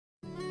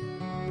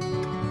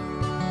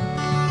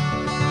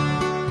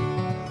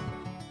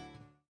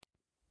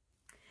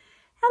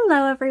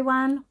Hello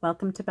everyone,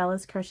 welcome to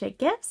Bella's Crochet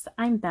Gifts.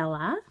 I'm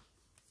Bella.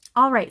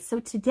 Alright, so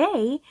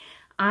today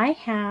I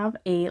have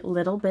a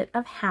little bit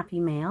of happy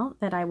mail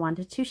that I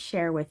wanted to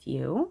share with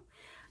you.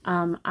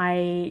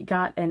 I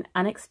got an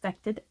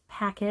unexpected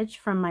package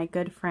from my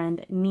good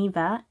friend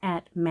Neva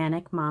at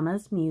Manic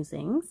Mama's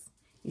Musings.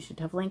 You should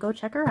definitely go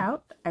check her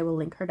out. I will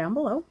link her down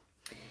below.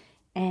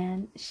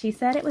 And she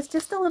said it was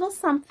just a little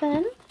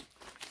something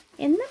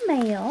in the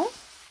mail.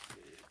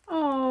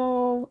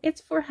 Oh, it's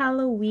for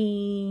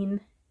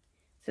Halloween.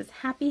 It says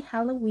Happy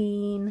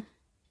Halloween.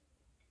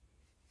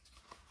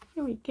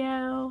 Here we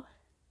go.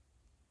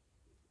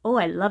 Oh,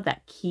 I love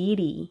that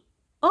kitty.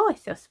 Oh,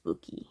 it's so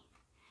spooky.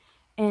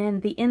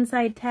 And the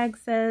inside tag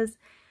says,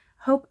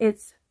 hope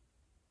it's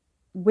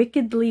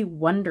wickedly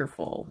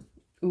wonderful.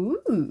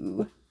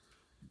 Ooh.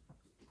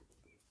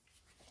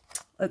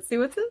 Let's see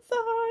what's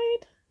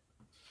inside.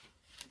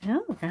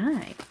 All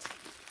right.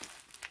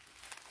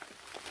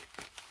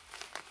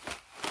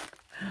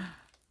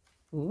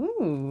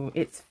 Ooh,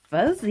 it's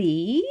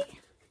fuzzy.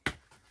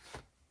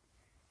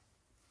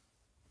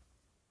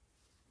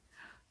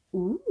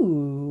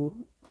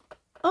 Ooh.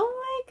 Oh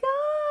my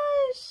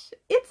gosh.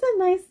 It's a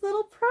nice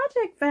little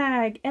project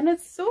bag and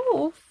it's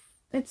so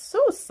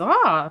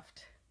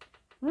soft.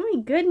 Oh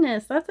my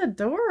goodness, that's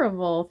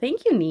adorable.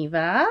 Thank you,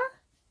 Neva.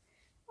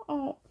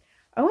 Oh,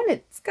 and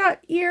it's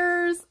got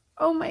ears.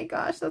 Oh my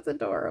gosh, that's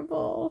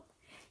adorable.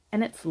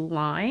 And it's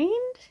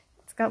lined.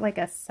 It's got like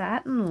a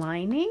satin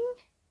lining.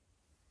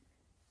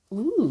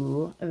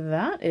 Ooh,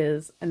 that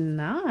is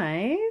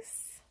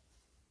nice.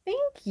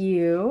 Thank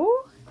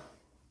you.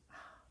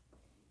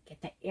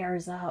 Get the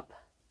ears up.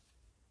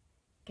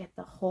 Get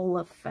the whole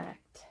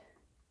effect.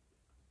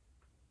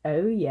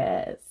 Oh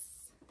yes.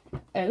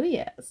 Oh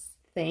yes.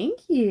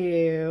 Thank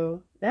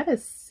you. That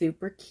is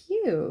super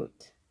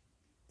cute.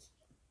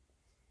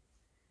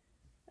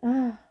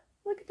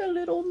 Look at the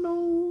little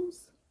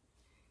nose.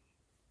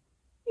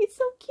 It's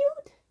so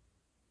cute.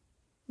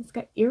 It's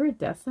got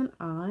iridescent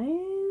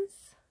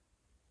eyes.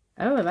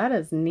 Oh, that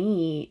is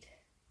neat.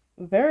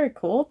 Very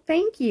cool.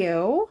 Thank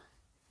you.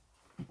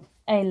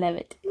 I love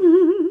it.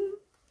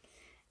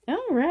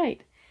 All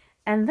right.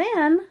 And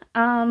then,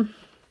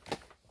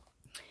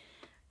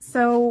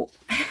 so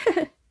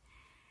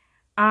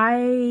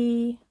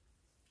I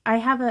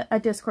have a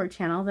Discord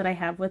channel that I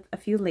have with a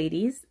few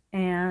ladies,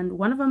 and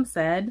one of them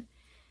said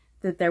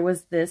that there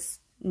was this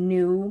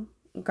new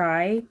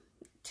guy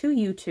to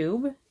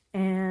YouTube,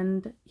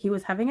 and he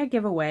was having a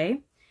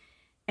giveaway,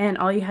 and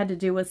all you had to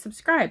do was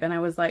subscribe. And I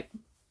was like,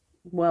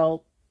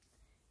 well,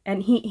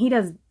 and he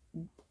does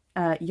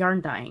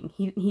yarn dyeing.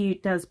 He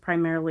does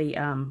primarily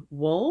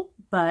wool,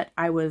 but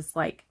I was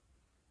like,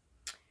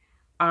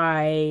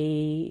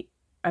 I'm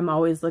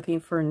always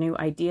looking for new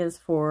ideas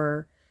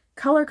for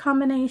color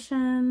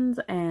combinations,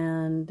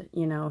 and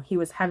you know, he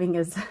was having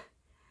his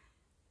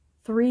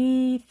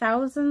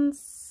 3,000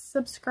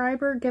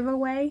 subscriber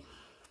giveaway.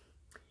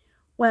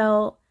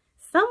 Well,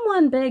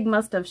 someone big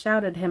must have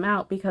shouted him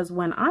out, because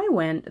when I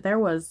went, there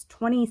was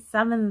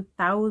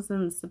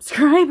 27,000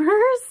 subscribers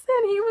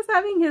and he was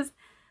having his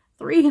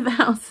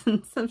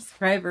 3,000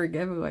 subscriber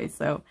giveaway.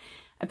 So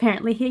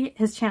apparently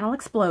his channel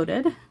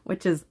exploded,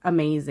 which is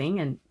amazing,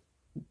 and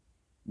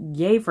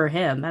yay for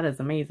him. That is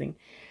amazing.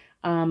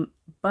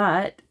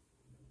 But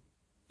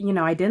you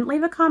know, I didn't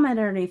leave a comment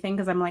or anything,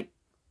 because I'm like,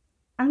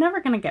 I'm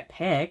never going to get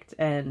picked,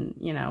 and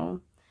you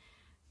know,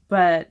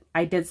 but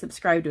I did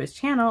subscribe to his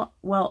channel.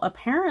 Well,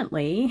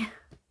 apparently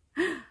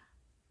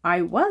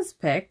I was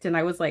picked, and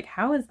I was like,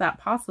 how is that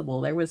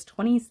possible? There was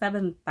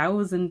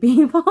 27,000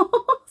 people.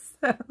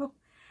 So,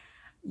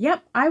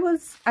 yep, I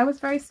was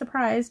very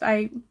surprised.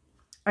 I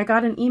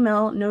got an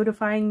email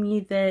notifying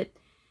me that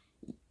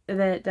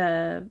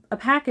a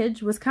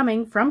package was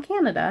coming from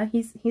Canada.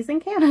 He's in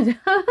Canada.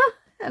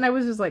 And I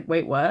was just like,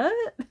 wait, what?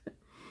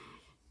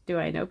 Do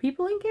I know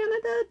people in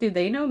Canada? Do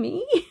they know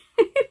me?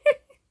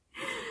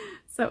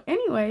 So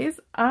anyways,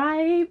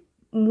 I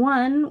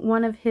won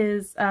one of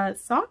his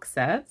sock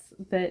sets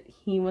that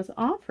he was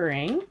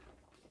offering,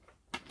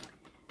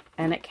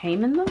 and it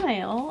came in the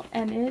mail,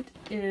 and it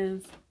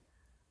is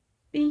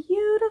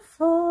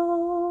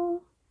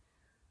beautiful.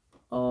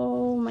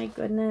 Oh my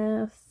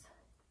goodness.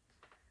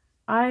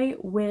 I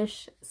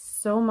wish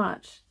so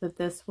much that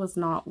this was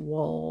not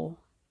wool.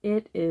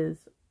 It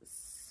is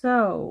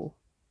so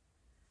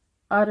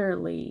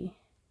utterly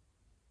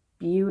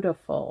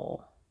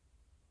beautiful.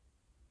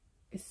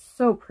 It's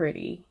so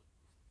pretty.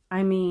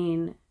 I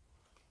mean,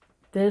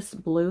 this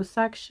blue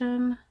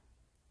section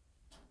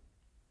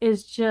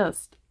is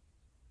just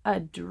a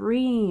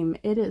dream.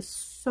 It is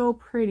so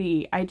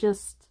pretty. I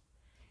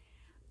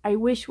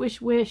wish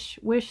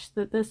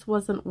that this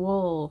wasn't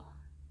wool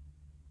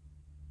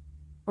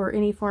or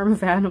any form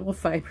of animal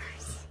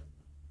fibers.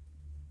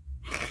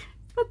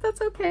 But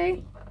that's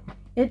okay.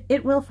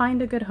 It will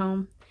find a good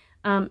home.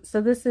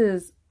 So this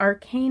is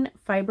Arcane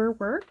Fiber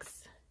Works.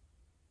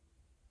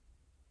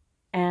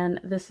 And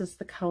this is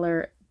the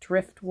color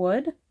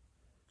Driftwood.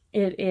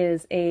 It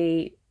is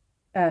a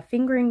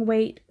fingering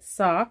weight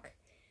sock.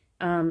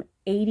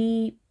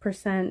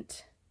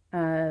 80%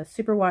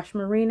 superwash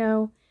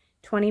merino,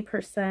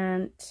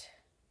 20%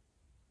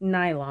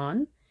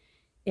 nylon.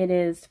 It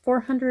is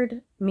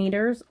 400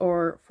 meters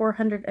or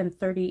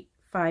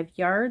 435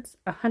 yards,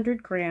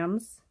 100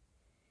 grams,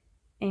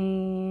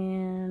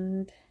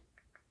 and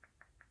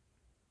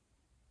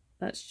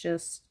that's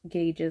just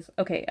gauges.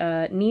 Okay,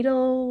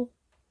 needle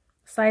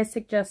size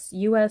suggests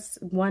US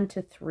 1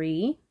 to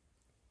 3,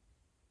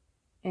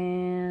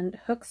 and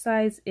hook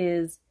size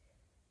is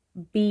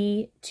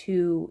B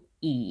to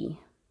E.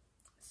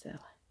 So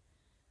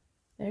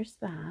there's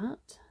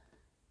that.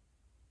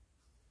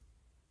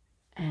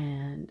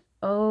 And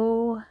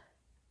oh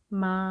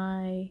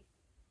my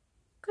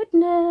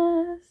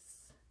goodness,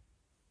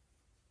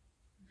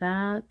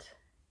 that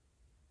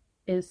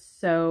is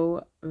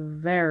so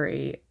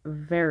very,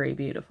 very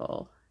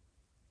beautiful.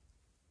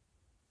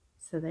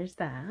 So there's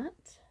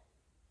that.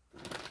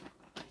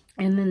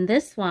 And then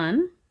this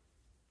one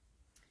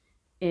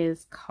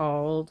is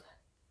called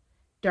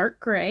Dark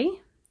Gray.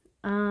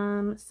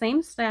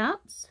 Same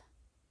stats.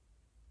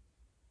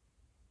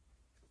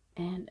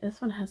 And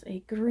this one has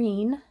a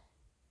green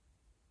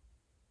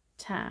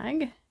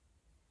tag.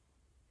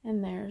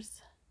 And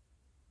there's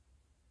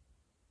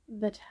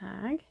the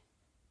tag.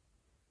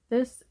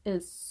 This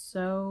is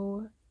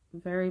so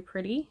very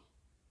pretty.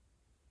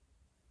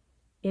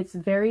 It's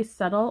very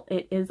subtle.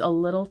 It is a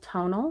little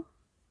tonal.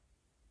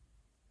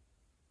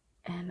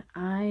 And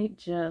I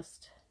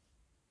just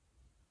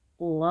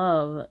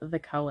love the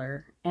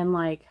color. And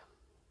like,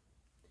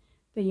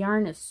 the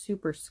yarn is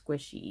super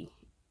squishy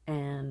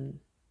and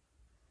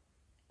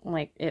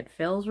like it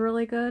feels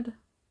really good.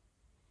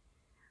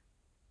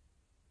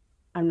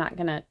 I'm not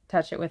gonna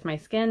touch it with my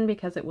skin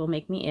because it will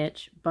make me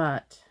itch,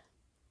 but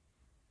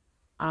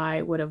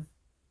I would have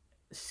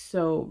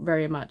so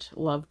very much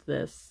loved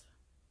this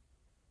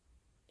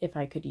if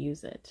I could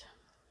use it.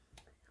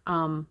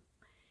 I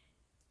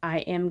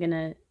am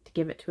gonna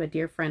give it to a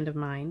dear friend of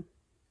mine.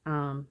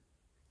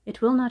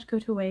 It will not go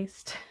to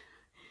waste.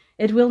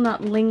 It will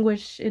not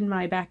languish in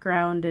my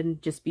background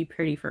and just be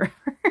pretty forever.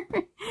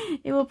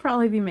 It will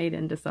probably be made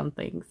into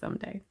something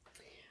someday.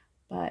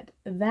 But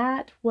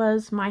that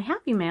was my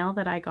happy mail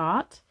that I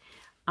got.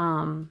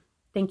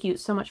 Thank you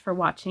so much for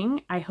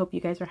watching. I hope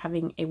you guys are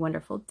having a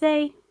wonderful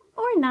day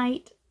or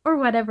night or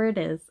whatever it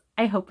is.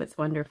 I hope it's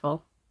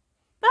wonderful.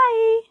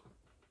 Bye!